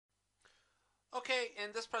Okay,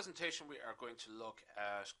 in this presentation we are going to look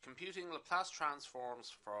at computing Laplace transforms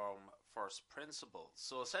from first principles.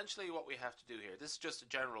 So essentially what we have to do here, this is just a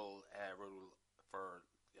general rule for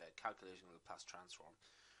calculating the Laplace transform.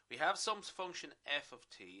 We have some function f of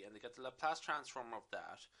t, and to get the Laplace transform of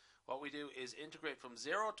that, what we do is integrate from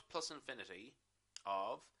 0 to plus infinity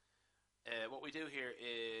of, what we do here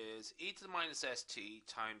is e to the minus st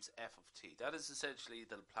times f of t. That is essentially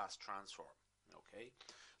the Laplace transform. Okay,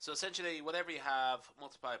 so essentially whatever you have,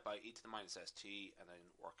 multiply it by e to the minus st and then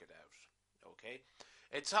work it out. Okay,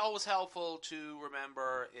 it's always helpful to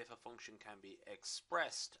remember if a function can be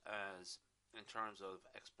expressed as in terms of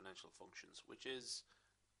exponential functions, which is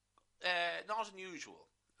not unusual.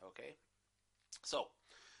 Okay, so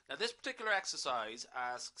now this particular exercise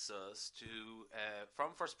asks us to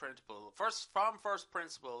from first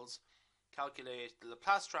principles calculate the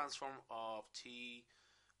Laplace transform of t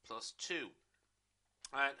plus 2.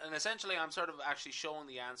 And essentially I'm sort of actually showing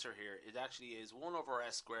the answer here. It actually is 1 over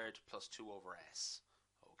s squared plus 2 over s.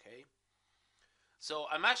 Okay, so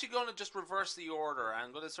I'm actually going to just reverse the order.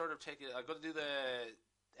 I'm going to sort of take it, I'm going to do the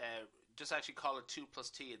just actually call it 2 plus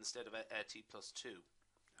t instead of t plus 2.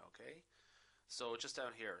 Okay, so just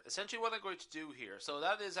down here, essentially what I'm going to do here, so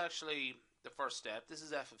that is actually the first step. This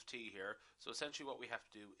is f of t here, so essentially what we have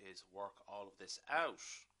to do is work all of this out.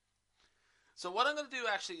 So what I'm going to do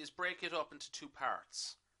actually is break it up into two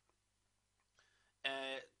parts.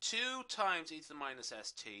 2 times e to the minus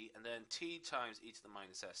st, and then t times e to the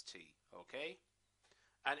minus st, okay?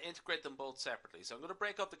 And integrate them both separately. So I'm going to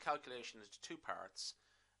break up the calculation into two parts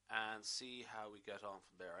and see how we get on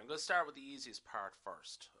from there. I'm going to start with the easiest part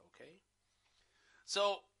first, okay?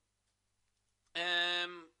 So,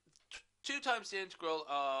 2 times the integral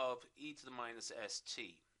of e to the minus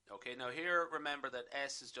st. Okay, now here remember that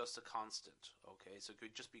s is just a constant. Okay, so it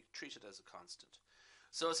could just be treated as a constant.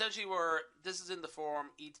 So essentially this is in the form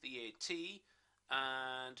e to the at,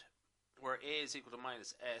 and where a is equal to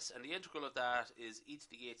minus s, and the integral of that is e to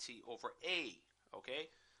the at over a. Okay,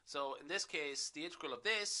 so in this case the integral of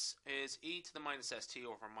this is e to the minus st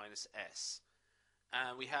over minus s,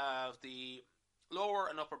 and we have the lower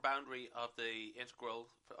and upper boundary of the integral,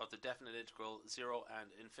 of the definite integral, 0 and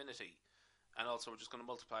infinity. And also we're just going to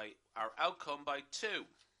multiply our outcome by 2.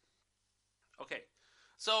 Okay,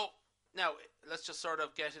 so now let's just sort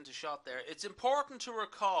of get into shot there. It's important to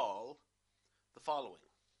recall the following.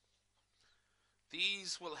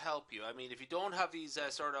 These will help you. I mean, if you don't have these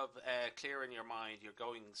sort of clear in your mind, you're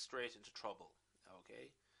going straight into trouble. Okay,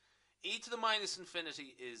 e to the minus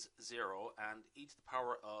infinity is 0, and e to the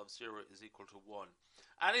power of 0 is equal to 1.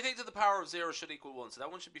 Anything to the power of 0 should equal 1, so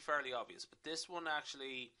that one should be fairly obvious. But this one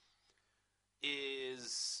actually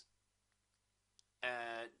is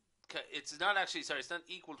it's not actually, sorry, it's not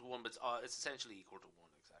equal to 1, but it's essentially equal to 1.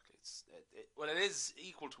 Exactly. Well, it is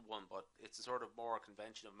equal to 1, but it's a sort of more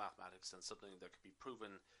convention of mathematics than something that could be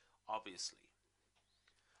proven obviously.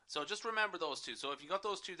 So just remember those two. So if you got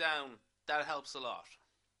those two down, that helps a lot.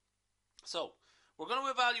 So we're going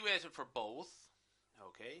to evaluate it for both.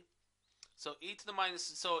 Okay, so e to the minus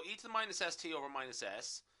st over minus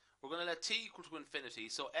s. We're going to let t equal to infinity,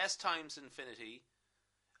 so s times infinity,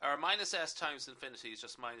 or minus s times infinity is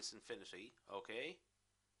just minus infinity, okay?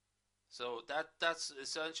 So that's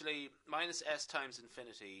essentially minus s times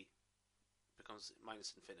infinity becomes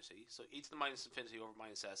minus infinity, so e to the minus infinity over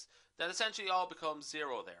minus s. That essentially all becomes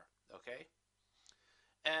 0 there, okay?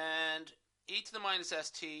 And e to the minus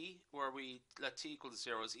st, where we let t equal to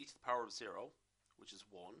 0, is e to the power of 0, which is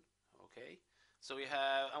 1, okay? So we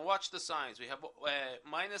have, and watch the signs, we have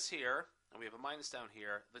minus here, and we have a minus down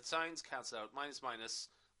here. The signs cancel out, minus minus,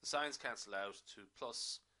 the signs cancel out to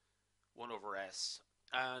plus 1 over s.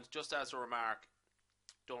 And just as a remark,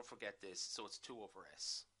 don't forget this, so it's 2 over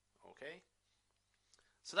s. Okay?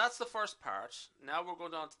 So that's the first part. Now we're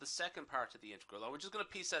going on to the second part of the integral, and we're just going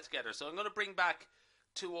to piece that together. So I'm going to bring back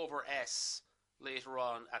 2 over s later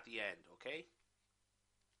on at the end, okay?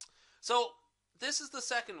 So this is the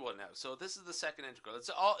second one now. So this is the second integral. It's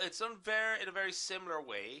done in a very similar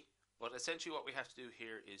way, but essentially what we have to do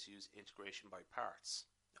here is use integration by parts.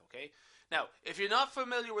 Okay. Now, if you're not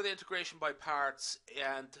familiar with integration by parts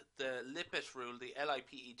and the Lipet rule, the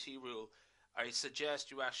LIPET rule, I suggest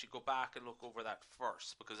you actually go back and look over that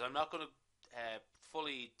first, because I'm not going to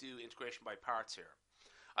fully do integration by parts here.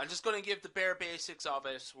 I'm just going to give the bare basics of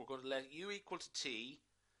it. We're going to let u equal to t.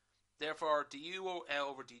 Therefore, du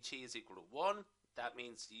over dt is equal to 1. That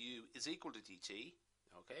means du is equal to dt.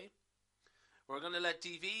 Okay. We're going to let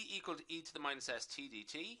dv equal to e to the minus st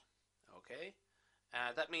dt. Okay.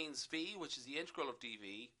 That means v, which is the integral of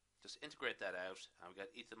dv, just integrate that out, and we get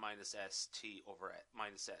e to the minus st over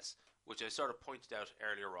minus s. which I sort of pointed out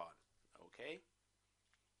earlier on. Okay?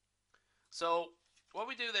 So what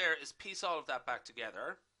we do there is piece all of that back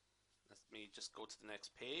together. Let me just go to the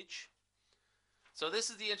next page. So this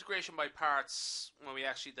is the integration by parts when we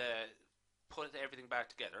actually put everything back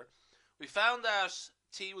together. We found that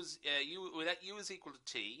we let u is equal to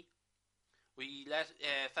t. We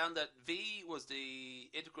found that v was the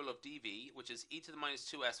integral of dv, which is e to the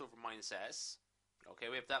minus 2s over minus s. Okay,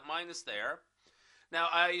 we have that minus there. Now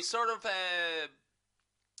I sort of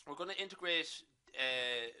we're going to integrate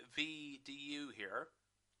v du here.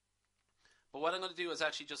 But what I'm going to do is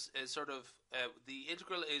actually just the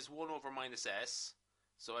integral is 1 over minus s.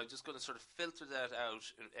 So I'm just going to sort of filter that out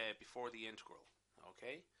before the integral.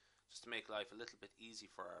 Okay? Just to make life a little bit easy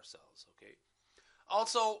for ourselves. Okay?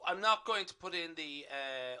 Also, I'm not going to put in the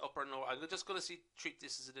upper and lower. I'm just going to treat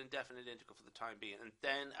this as an indefinite integral for the time being. And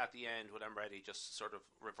then at the end, when I'm ready, just sort of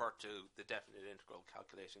revert to the definite integral,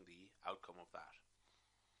 calculating the outcome of that.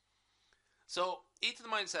 So e to the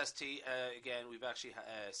minus st, again, we've actually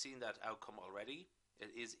seen that outcome already.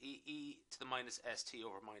 It is e to the minus st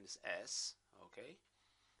over minus s. Okay.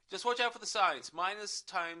 Just watch out for the signs. Minus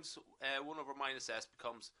times 1 over minus s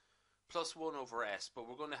becomes plus 1 over s, but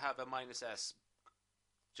we're going to have a minus s,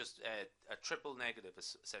 just a triple negative,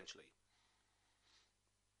 essentially.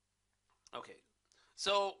 Okay.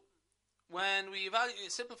 So when we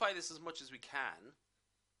simplify this as much as we can,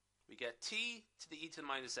 we get t to the e to the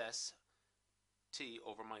minus s t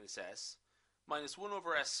over minus s minus 1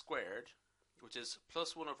 over s squared, which is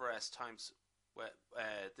plus 1 over s times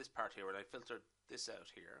this part here, and I filtered this out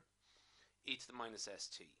here, e to the minus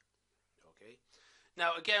st. Okay.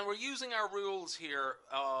 Now again, we're using our rules here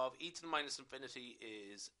of e to the minus infinity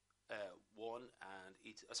is 1 and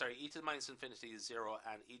e to the minus infinity is 0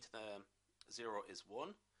 and e to the 0 is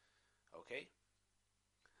 1. Okay.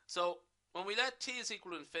 So when we let t is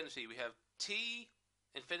equal to infinity, we have t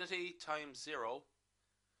infinity times 0.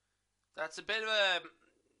 That's a bit of a,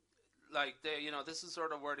 this is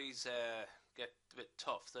sort of where these get a bit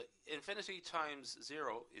tough. The infinity times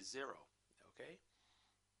 0 is 0. Okay.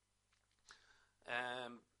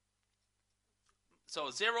 So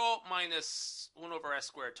 0 minus 1 over s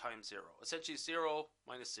squared times 0. Essentially 0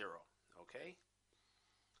 minus 0. Okay.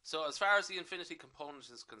 So as far as the infinity component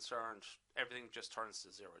is concerned, everything just turns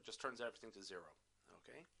to 0. It just turns everything to 0.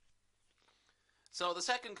 Okay. So the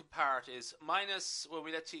second part is minus, well,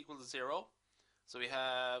 we let t equal to 0. So we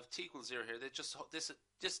have t equals 0 here.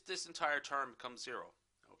 This entire term becomes 0.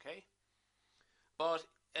 Okay. But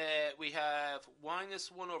we have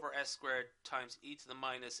minus 1 over s squared times e to the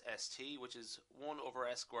minus st, which is 1 over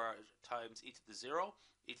s squared times e to the 0.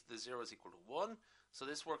 E to the 0 is equal to 1. So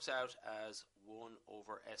this works out as 1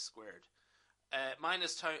 over s squared.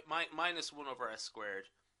 Minus 1 over s squared.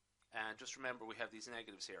 And just remember, we have these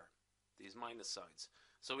negatives here, these minus signs.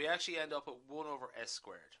 So we actually end up at 1 over s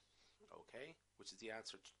squared. Okay, which is the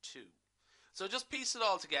answer to 2. So just piece it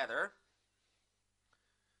all together.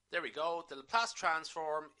 There we go. The Laplace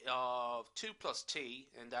transform of 2 plus t,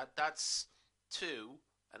 and that's 2,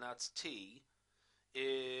 and that's t,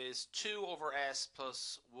 is 2 over s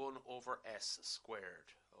plus 1 over s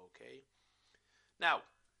squared. Okay. Now,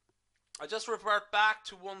 I just revert back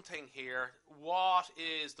to one thing here. What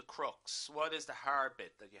is the crux? What is the hard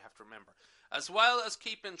bit that you have to remember? As well as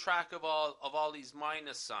keeping track of all these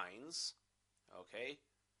minus signs, okay,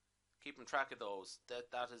 keeping track of those,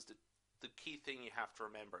 that is the key thing you have to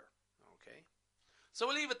remember. Okay, so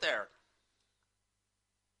we'll leave it there.